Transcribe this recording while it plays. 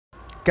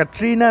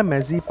Katharina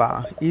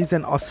Mazepa is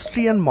an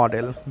Austrian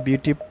model,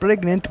 beauty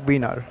pregnant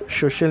winner,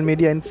 social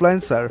media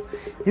influencer,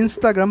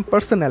 Instagram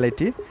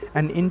personality,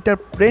 and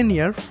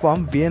entrepreneur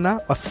from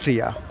Vienna,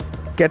 Austria.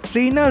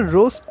 Katharina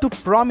rose to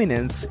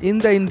prominence in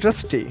the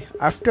industry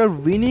after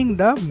winning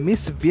the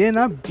Miss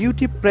Vienna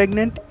Beauty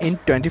Pregnant in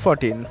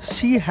 2014.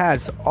 She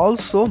has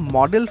also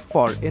modeled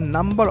for a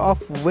number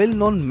of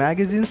well-known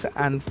magazines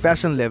and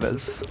fashion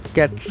labels.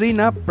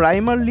 Katharina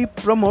primarily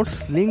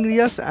promotes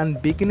lingerie and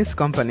bikinis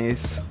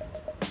companies.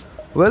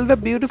 Well, the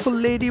beautiful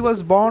lady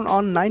was born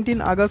on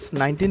 19 August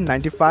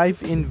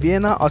 1995 in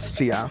Vienna,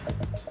 Austria.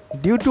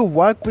 Due to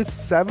work with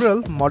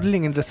several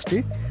modeling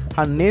industry,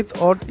 her net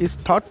worth is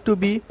thought to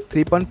be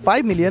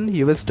 3.5 million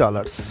US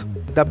dollars.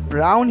 The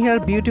brown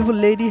hair beautiful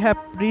lady has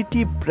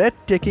pretty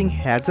breathtaking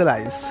hazel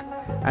eyes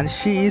and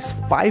she is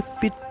 5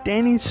 feet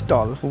 10 inch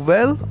tall.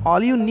 Well,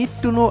 all you need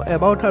to know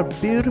about her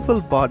beautiful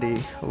body,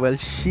 well,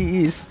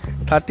 she is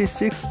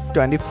 36,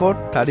 24,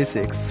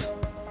 36.